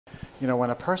when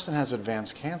a person has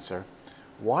advanced cancer,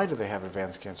 why do they have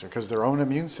advanced cancer? Because their own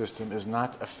immune system is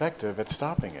not effective at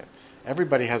stopping it.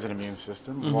 Everybody has an immune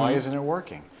system. Why isn't it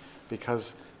working?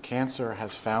 Because cancer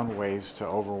has found ways to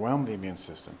overwhelm the immune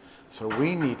system. So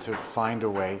we need to find a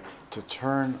way to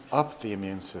turn up the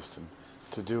immune system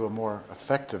to do a more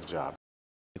effective job.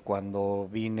 Cuando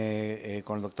vine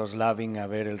con el doctor Slawin a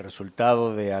ver el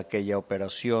resultado de aquella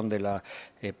operación de la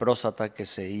próstata que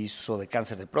se hizo, de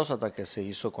cáncer de próstata que se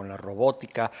hizo con la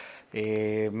robótica,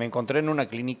 me encontré en una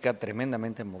clínica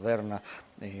tremendamente moderna,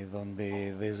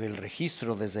 donde desde el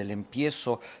registro, desde el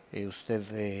empiezo, usted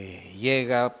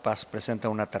llega, presenta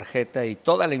una tarjeta y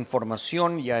toda la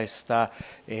información ya está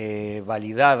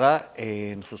validada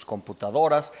en sus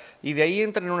computadoras, y de ahí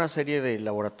entran una serie de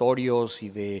laboratorios y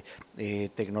de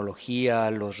tecnología.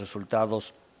 Los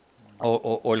resultados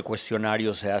o el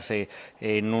cuestionario se hace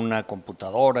en una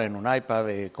computadora, en un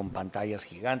iPad, con pantallas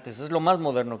gigantes. Es lo más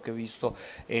moderno que he visto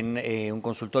en un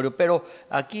consultorio. Pero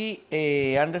aquí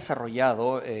han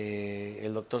desarrollado,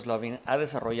 el doctor Slawin ha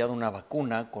desarrollado una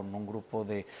vacuna con un grupo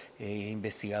de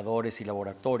investigadores y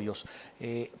laboratorios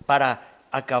para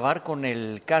acabar con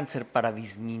el cáncer, para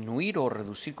disminuir o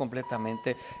reducir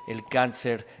completamente el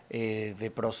cáncer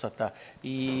de próstata.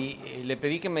 Y le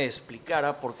pedí que me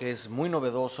explicara, porque es muy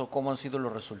novedoso, cómo han sido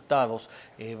los resultados.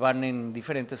 Van en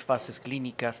diferentes fases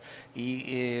clínicas.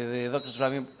 Y Dr.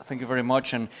 Slawin, thank you very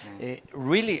much. And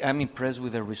really, I'm impressed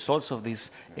with the results of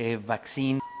this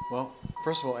vaccine. Well,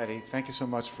 first of all, Eddie, thank you so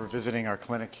much for visiting our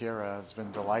clinic here. It's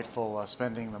been delightful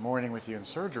spending the morning with you in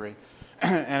surgery.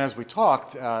 And as we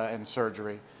talked in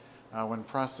surgery, when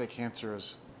prostate cancer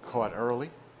is caught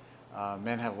early,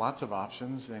 men have lots of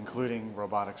options, including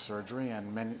robotic surgery,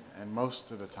 and most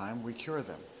of the time we cure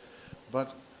them.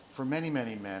 But for many,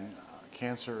 many men,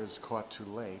 cancer is caught too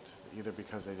late, either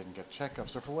because they didn't get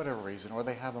checkups or for whatever reason, or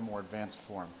they have a more advanced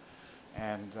form.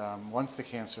 And once the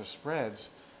cancer spreads,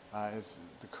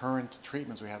 the current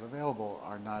treatments we have available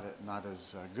are not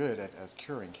as good at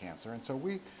curing cancer. And so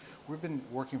we've been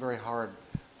working very hard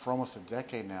for almost a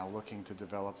decade now, looking to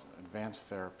develop advanced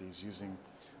therapies using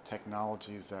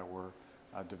technologies that were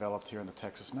developed here in the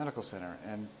Texas Medical Center.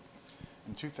 And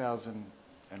in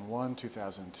 2001,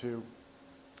 2002,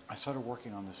 I started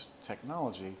working on this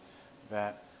technology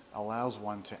that allows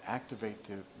one to activate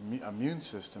the immune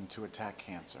system to attack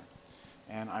cancer.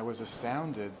 And I was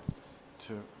astounded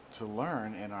to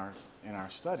learn in our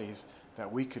studies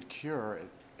that we could cure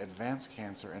advanced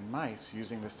cancer in mice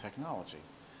using this technology.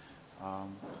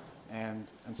 And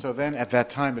so then at that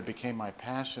time it became my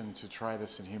passion to try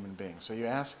this in human beings. So you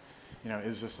ask,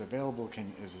 is this available?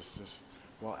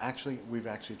 Well, actually, we've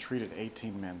actually treated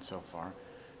 18 men so far,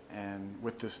 and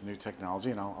with this new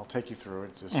technology, and I'll take you through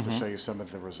it just to show you some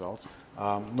of the results.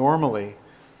 Normally,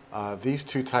 these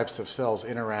two types of cells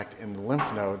interact in the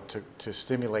lymph node to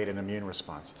stimulate an immune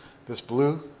response. This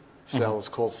blue cell is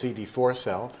called CD4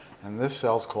 cell, and this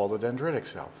cell is called a dendritic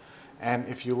cell. And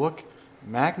if you look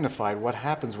magnified, what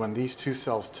happens when these two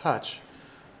cells touch,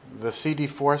 the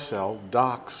CD4 cell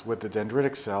docks with the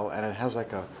dendritic cell, and it has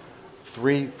like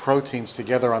 3 proteins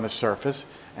together on the surface,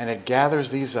 and it gathers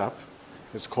these up.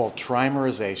 It's called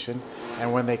trimerization,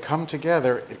 and when they come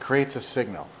together, it creates a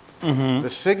signal. The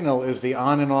signal is the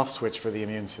on and off switch for the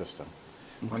immune system.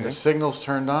 When the signal's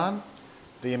turned on,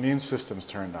 the immune system's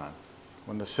turned on.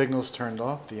 When the signal's turned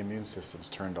off, the immune system's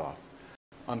turned off.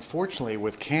 Unfortunately,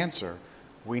 with cancer,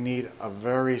 we need a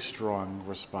very strong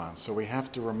response. So we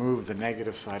have to remove the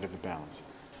negative side of the balance.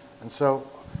 And so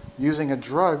using a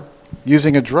drug,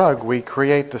 we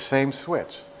create the same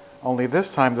switch. Only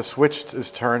this time the switch is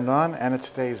turned on and it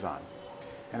stays on.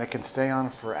 And it can stay on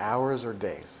for hours or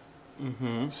days.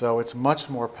 So it's much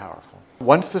more powerful.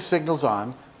 Once the signal's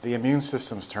on, the immune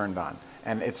system's turned on.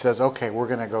 And it says, okay, we're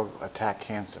going to go attack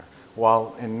cancer.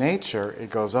 While in nature, it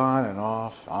goes on and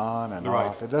off, on and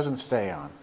off. It doesn't stay on.